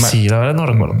Money? Creo que sí, la verdad no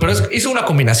recuerdo. Pero hizo una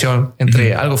combinación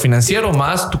entre algo financiero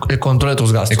más el control de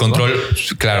tus gastos. El control,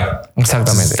 ¿no? Claro.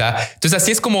 Exactamente. Entonces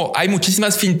así es como hay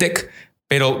muchísimas fintech,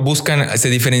 pero se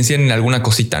diferencian en alguna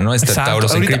cosita, ¿no?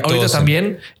 Tauros en criptos. Ahorita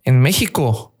también en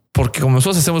México, porque como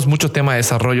nosotros hacemos mucho tema de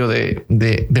desarrollo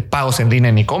de pagos en línea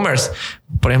en e-commerce.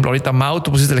 Por ejemplo, ahorita Mau,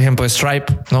 tú pusiste el ejemplo de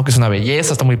Stripe, ¿no? Que es una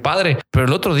belleza, está muy padre. Pero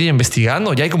el otro día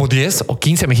investigando ya hay como 10 o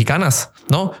 15 mexicanas,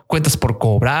 ¿no? Cuentas por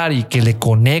cobrar y que le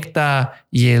conecta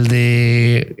y el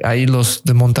de ahí los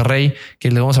de Monterrey que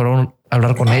le vamos a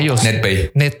hablar con ellos.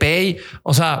 NetPay.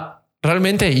 O sea,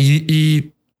 realmente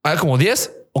y hay como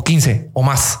 10 o 15 o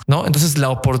más, ¿no? Entonces la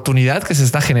oportunidad que se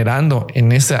está generando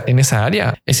en esa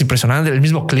área es impresionante. El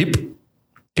mismo Clip,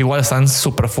 que igual están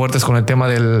súper fuertes con el tema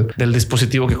del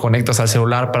dispositivo que conectas al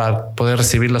celular para poder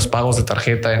recibir los pagos de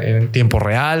tarjeta en tiempo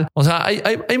real. O sea,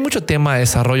 hay mucho tema de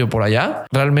desarrollo por allá.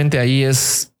 Realmente ahí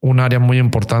es un área muy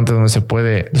importante donde se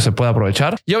puede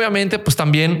aprovechar. Y obviamente, pues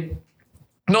también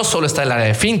no solo está el área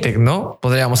de fintech, ¿no?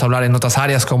 Podríamos hablar en otras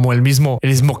áreas como el mismo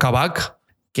Kavak,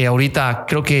 que ahorita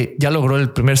creo que ya logró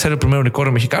ser el primer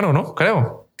unicornio mexicano, ¿no?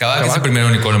 Creo. Kavak es el primer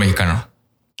unicornio mexicano.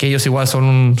 Que ellos igual son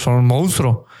un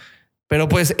monstruo. Pero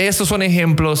pues estos son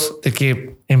ejemplos de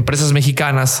que empresas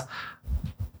mexicanas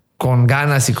con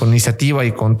ganas y con iniciativa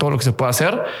y con todo lo que se puede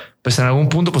hacer, pues en algún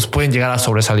punto pues pueden llegar a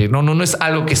sobresalir. No es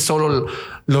algo que solo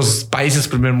los países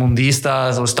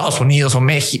primermundistas o Estados Unidos o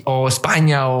México o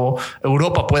España o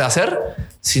Europa puede hacer,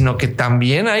 sino que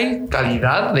también hay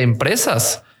calidad de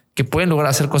empresas que pueden lograr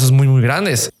hacer cosas muy, muy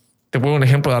grandes. Te pongo un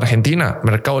ejemplo de Argentina,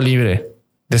 Mercado Libre,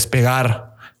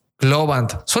 Despegar,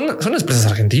 Globant. Son empresas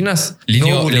argentinas.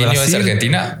 ¿Linio es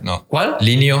Argentina? No. ¿Cuál?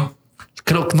 Linio.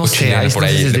 creo que no sé, Chile, por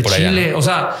ahí, de por allá, Chile. ¿no? O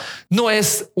sea, no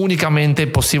es únicamente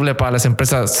posible para las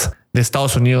empresas de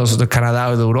Estados Unidos, de Canadá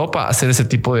o de Europa hacer ese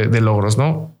tipo de logros,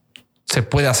 ¿no? Se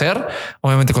puede hacer,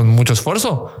 obviamente con mucho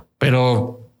esfuerzo,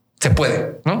 pero se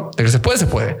puede, ¿no? De que se puede, se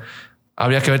puede.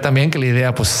 Habría que ver también que la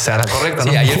idea pues sea la correcta. Sí,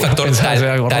 ¿no? ahí el factor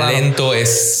talento raro.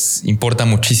 importa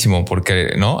muchísimo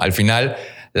porque no al final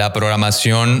la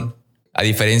programación, a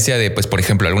diferencia de, pues, por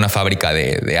ejemplo, alguna fábrica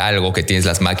de algo que tienes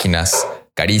las máquinas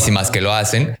carísimas que lo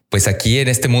hacen, pues aquí en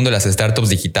este mundo de las startups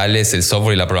digitales, el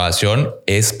software y la programación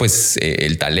es pues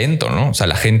el talento, ¿no? O sea,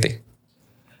 la gente.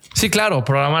 Sí, claro,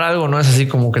 programar algo no es así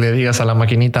como que le digas a la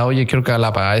maquinita, oye, quiero que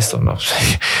haga esto. No,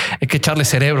 hay que echarle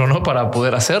cerebro, ¿no? Para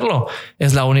poder hacerlo.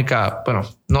 Es la única, bueno,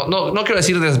 no quiero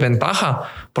decir desventaja,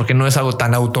 porque no es algo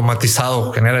tan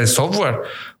automatizado generar el software.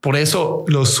 Por eso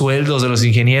los sueldos de los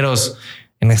ingenieros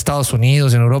en Estados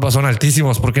Unidos, en Europa son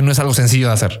altísimos, porque no es algo sencillo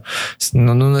de hacer.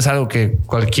 No es algo que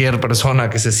cualquier persona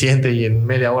que se siente y en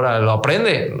media hora lo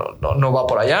aprende. No va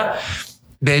por allá.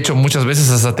 De hecho, muchas veces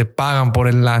hasta te pagan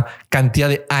por la cantidad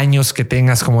de años que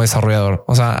tengas como desarrollador.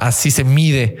 O sea, así se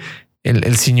mide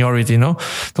el seniority, ¿no?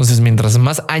 Entonces, mientras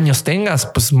más años tengas,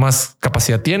 pues más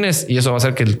capacidad tienes y eso va a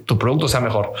hacer que tu producto sea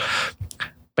mejor.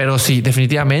 Pero sí,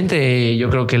 definitivamente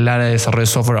yo creo que el área de desarrollo de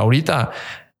software ahorita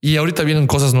vienen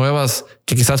cosas nuevas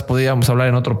que quizás podríamos hablar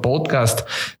en otro podcast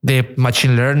de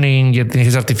machine learning y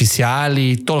inteligencia artificial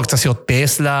y todo lo que está haciendo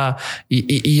Tesla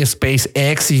y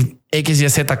SpaceX y X y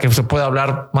Z que se puede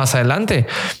hablar más adelante.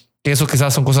 Que eso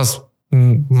quizás son cosas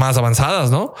más avanzadas,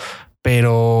 ¿no?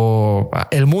 Pero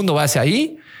el mundo va hacia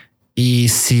ahí y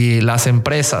si las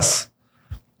empresas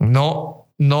no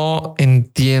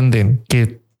entienden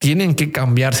que tienen que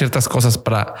cambiar ciertas cosas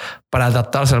para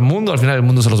adaptarse al mundo, al final el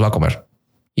mundo se los va a comer.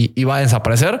 Y va a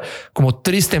desaparecer, como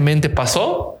tristemente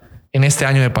pasó en este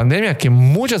año de pandemia, que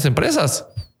muchas empresas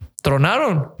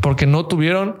tronaron porque no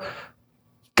tuvieron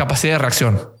capacidad de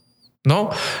reacción,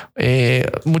 ¿no?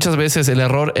 Muchas veces el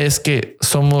error es que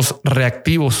somos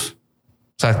reactivos.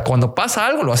 O sea, cuando pasa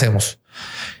algo lo hacemos.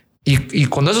 Y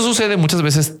cuando eso sucede, muchas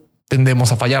veces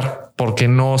tendemos a fallar porque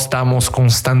no estamos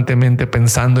constantemente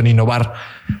pensando en innovar.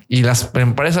 Y las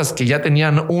empresas que ya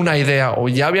tenían una idea o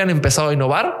ya habían empezado a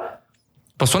innovar,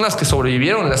 pues son las que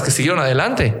sobrevivieron, las que siguieron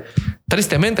adelante.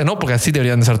 Tristemente, ¿no? Porque así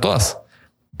deberían de ser todas.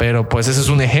 Pero pues ese es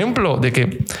un ejemplo de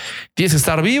que tienes que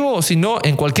estar vivo, o si no,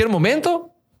 en cualquier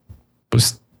momento,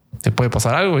 pues te puede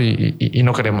pasar algo y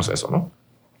no queremos eso, ¿no?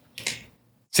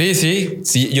 Sí.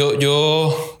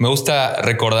 Yo me gusta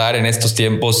recordar en estos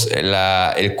tiempos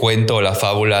el cuento o la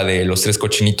fábula de los tres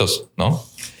cochinitos, ¿no?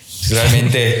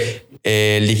 Realmente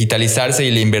el digitalizarse y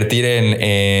el invertir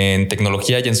en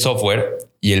tecnología y en software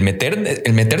y el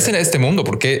meterse en este mundo,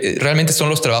 porque realmente son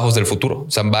los trabajos del futuro.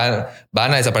 O sea,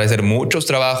 van a desaparecer muchos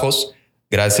trabajos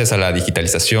gracias a la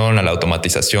digitalización, a la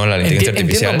automatización, a la inteligencia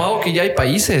artificial. Entiendo, Mau, que ya hay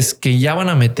países que ya van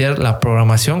a meter la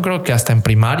programación, creo que hasta en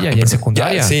primaria y en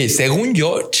secundaria. Sí, según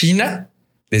yo, China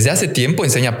desde hace tiempo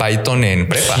enseña Python en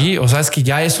prepa. Sí, o sea, es que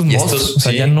ya es un must. O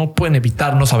sea, ya no pueden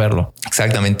evitar no saberlo.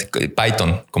 Exactamente.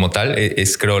 Python como tal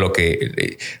es creo lo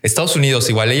que Estados Unidos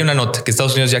igual. Leí una nota que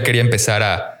Estados Unidos ya quería empezar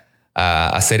a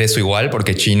hacer eso igual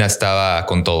porque China estaba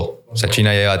con todo. O sea,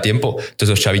 China ya lleva tiempo. Entonces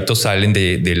los chavitos salen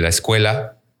de la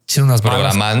escuela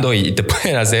programando y te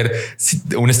pueden hacer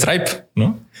un Stripe,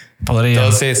 ¿no? Podría.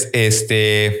 Entonces,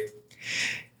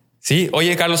 sí.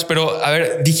 Oye, Carlos, pero a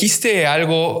ver, dijiste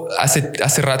algo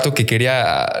hace rato que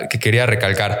quería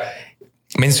recalcar.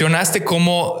 Mencionaste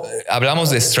cómo hablamos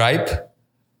de Stripe,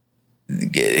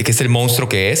 que es el monstruo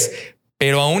que es,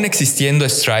 pero aún existiendo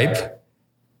Stripe,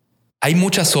 hay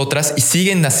muchas otras y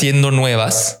siguen naciendo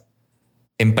nuevas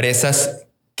empresas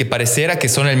que pareciera que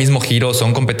son el mismo giro,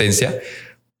 son competencia,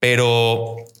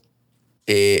 pero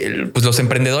pues los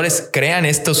emprendedores crean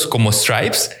estos como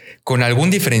Stripes con algún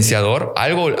diferenciador,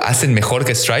 algo hacen mejor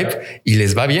que Stripe y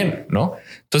les va bien, ¿no?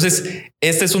 Entonces,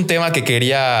 este es un tema que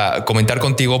quería comentar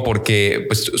contigo porque,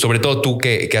 pues, sobre todo tú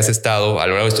que has estado a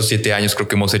lo largo de estos 7 años, creo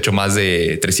que hemos hecho más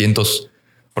de 300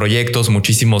 proyectos,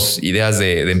 muchísimas ideas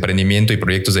de emprendimiento y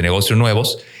proyectos de negocio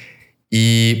nuevos.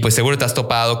 Y pues seguro te has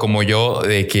topado como yo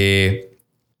de que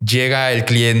llega el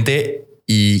cliente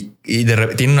y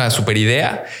tiene una super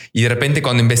idea y de repente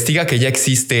cuando investiga que ya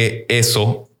existe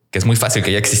eso, que es muy fácil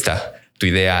que ya exista tu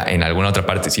idea en alguna otra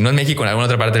parte, si no en México, en alguna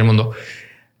otra parte del mundo,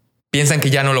 piensan que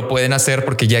ya no lo pueden hacer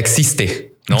porque ya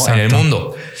existe, ¿no? Exacto. En el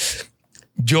mundo.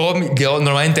 Yo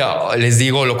normalmente les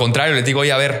digo lo contrario, les digo,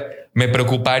 oye, a ver, me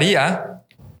preocuparía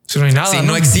si no hay nada, si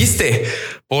no existe,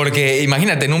 porque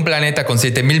imagínate en un planeta con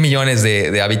 7,000 millones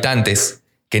de habitantes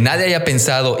que nadie haya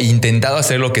pensado e intentado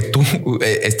hacer lo que tú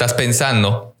estás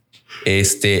pensando.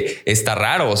 está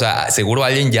raro. O sea, seguro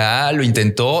alguien ya lo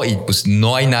intentó y pues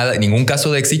no hay nada, ningún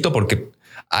caso de éxito porque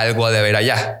algo ha de haber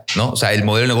allá, ¿no? O sea, el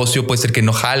modelo de negocio puede ser que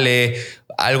no jale,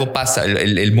 algo pasa,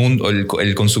 el mundo,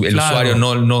 el usuario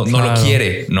no lo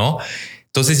quiere, ¿no?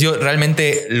 Entonces yo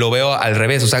realmente lo veo al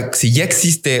revés. O sea, si ya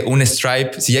existe un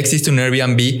Stripe, si ya existe un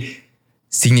Airbnb,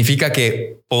 significa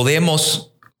que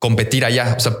podemos competir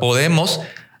allá. O sea, podemos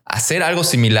hacer algo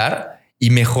similar y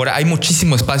mejorar. Hay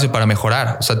muchísimo espacio para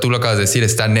mejorar. O sea, tú lo acabas de decir,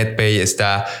 está NetPay,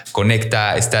 está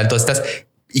Conecta, está todas estas,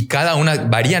 y cada una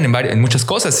varían en muchas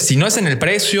cosas. Si no es en el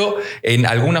precio, en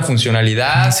alguna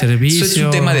funcionalidad, el servicio, eso es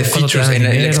un tema de features en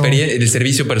el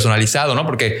servicio personalizado, ¿no?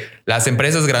 Porque las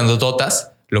empresas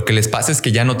grandototas, lo que les pasa es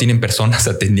que ya no tienen personas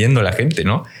atendiendo a la gente,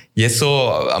 ¿no? Y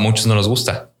eso a muchos no les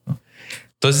gusta, ¿no?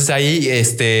 Entonces ahí,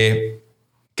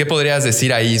 ¿qué podrías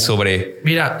decir ahí sobre?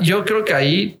 Mira, yo creo que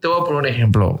ahí te voy a poner un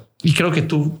ejemplo. Y creo que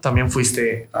tú también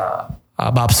fuiste a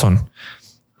Babson.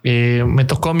 Me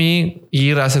tocó a mí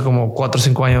ir hace como 4 o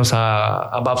 5 años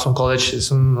a Babson College.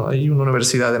 Hay una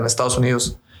universidad en Estados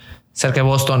Unidos, cerca de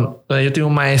Boston, donde yo tengo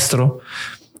un maestro.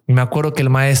 Y me acuerdo que el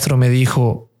maestro me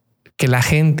dijo que la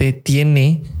gente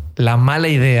tiene la mala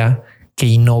idea que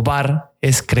innovar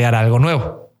es crear algo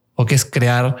nuevo o que es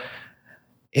crear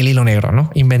el hilo negro,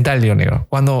 ¿no? Inventar el hilo negro,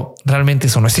 cuando realmente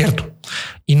eso no es cierto.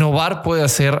 Innovar puede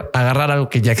ser agarrar algo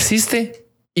que ya existe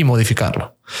y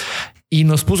modificarlo. Y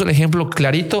nos puso el ejemplo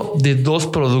clarito de 2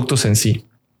 productos en sí.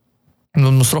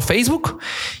 Nos mostró Facebook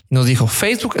y nos dijo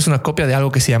Facebook es una copia de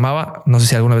algo que se llamaba, no sé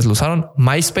si alguna vez lo usaron,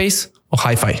 MySpace o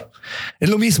Hi-Fi. Es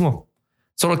lo mismo,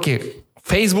 solo que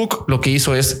Facebook lo que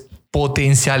hizo es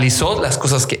potencializó las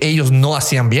cosas que ellos no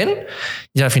hacían bien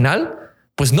y al final,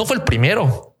 pues no fue el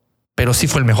primero, pero sí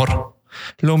fue el mejor.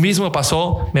 Lo mismo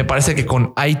pasó, me parece que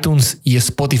con iTunes y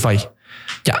Spotify.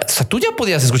 Ya, o sea, tú ya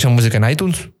podías escuchar música en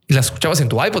iTunes y la escuchabas en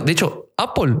tu iPod. De hecho,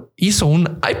 Apple hizo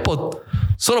un iPod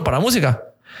solo para música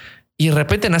y de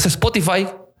repente nace Spotify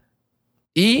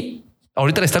y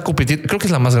ahorita le está compitiendo. Creo que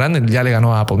es la más grande. Ya le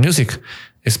ganó a Apple Music.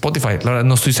 Spotify, la verdad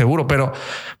no estoy seguro, pero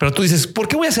tú dices, ¿por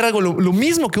qué voy a hacer algo lo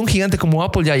mismo que un gigante como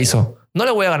Apple ya hizo? No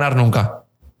le voy a ganar nunca.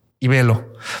 Y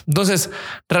velo. Entonces,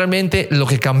 realmente lo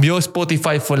que cambió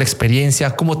Spotify fue la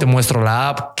experiencia, cómo te muestro la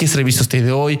app, qué servicios te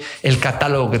doy, el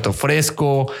catálogo que te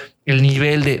ofrezco, el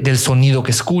nivel del sonido que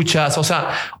escuchas. O sea,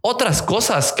 otras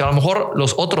cosas que a lo mejor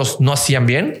los otros no hacían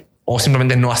bien o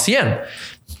simplemente no hacían.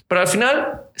 Pero al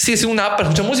final sí es una app para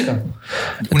escuchar música.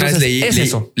 Una vez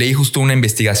leí justo una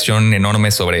investigación enorme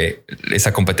sobre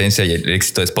esa competencia y el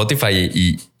éxito de Spotify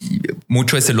y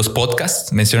mucho es los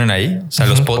podcasts, mencionan ahí. O sea,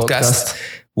 los podcasts.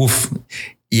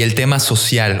 Y el tema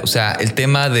social, o sea, el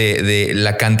tema de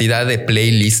la cantidad de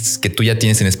playlists que tú ya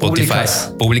tienes en Spotify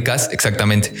públicas,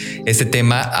 exactamente. Ese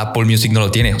tema Apple Music no lo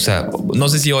tiene. O sea, no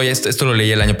sé si hoy esto lo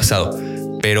leí el año pasado,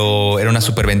 pero era una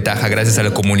súper ventaja gracias a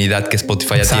la comunidad que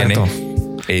Spotify ya tiene.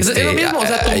 Es lo mismo, o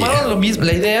sea, tomaron lo mismo,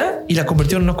 la idea y la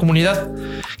convirtieron en una comunidad.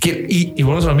 Y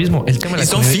bueno, es lo mismo. El tema de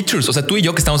son features. O sea, tú y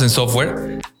yo que estamos en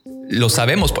software lo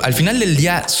sabemos. Al final del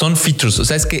día son features. O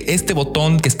sea, es que este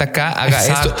botón que está acá haga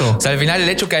esto. O sea, al final el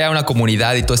hecho que haya una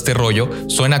comunidad y todo este rollo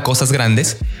suena a cosas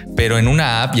grandes, pero en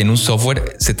una app y en un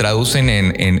software se traducen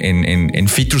en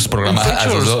features programadas.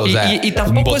 O sea, y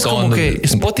tampoco es como que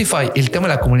Spotify, el tema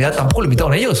de la comunidad, tampoco lo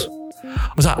invitaron ellos.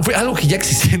 O sea, fue algo que ya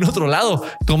existía en otro lado.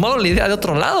 Tomaron la idea de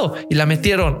otro lado y la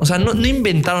metieron. O sea, no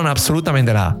inventaron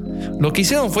absolutamente nada. Lo que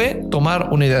hicieron fue tomar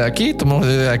una idea de aquí, tomar una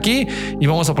idea de aquí y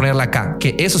vamos a ponerla acá,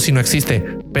 que eso sí no existe.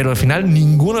 Pero al final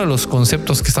ninguno de los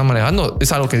conceptos que están manejando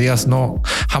es algo que digas, no,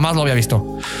 jamás lo había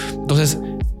visto. Entonces,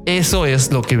 eso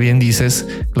es lo que bien dices,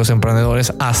 los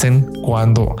emprendedores hacen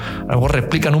cuando algo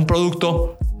replican un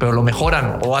producto, pero lo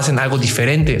mejoran o hacen algo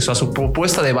diferente. O sea, su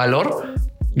propuesta de valor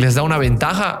les da una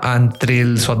ventaja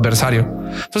ante su adversario.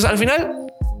 Entonces, al final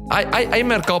hay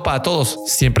mercado para todos,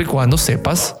 siempre y cuando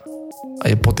sepas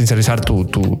potencializar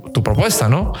tu propuesta,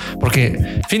 ¿no?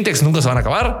 Porque fintechs nunca se van a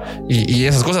acabar y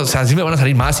esas cosas, o sea, siempre van a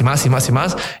salir más y más y más y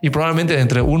más. Y probablemente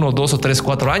entre 1, 2 o 3,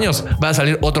 4 años va a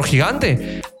salir otro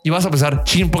gigante y vas a pensar,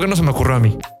 ¿por qué no se me ocurrió a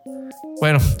mí?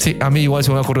 Bueno, sí, a mí igual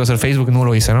se me ocurrió hacer Facebook, no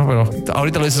lo hice, ¿no? Pero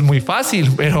ahorita lo dices muy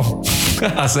fácil, pero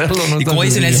hacerlo no es. Y como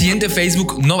dicen, el siguiente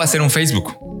Facebook no va a ser un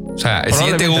Facebook. O sea, el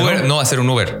siguiente Uber no va a ser un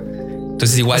Uber.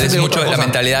 Entonces igual es mucho la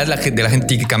mentalidad de la gente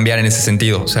tiene que cambiar en ese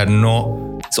sentido. O sea,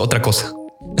 no es otra cosa.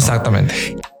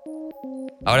 Exactamente.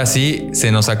 Ahora sí,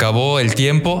 se nos acabó el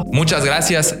tiempo. Muchas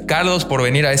gracias, Carlos, por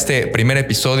venir a este primer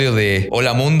episodio de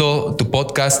Hola Mundo, tu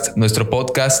podcast, nuestro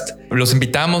podcast. Los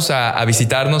invitamos a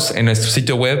visitarnos en nuestro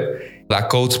sitio web,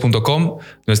 Dacodes.com,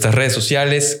 nuestras redes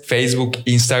sociales, Facebook,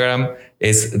 Instagram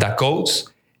es Dacodes.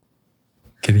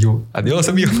 ¿Qué digo? Adiós,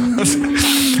 amigos.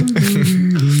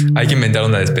 Hay que inventar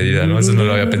una despedida, ¿no? Eso no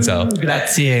lo había pensado.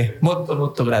 Grazie,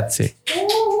 molto grazie.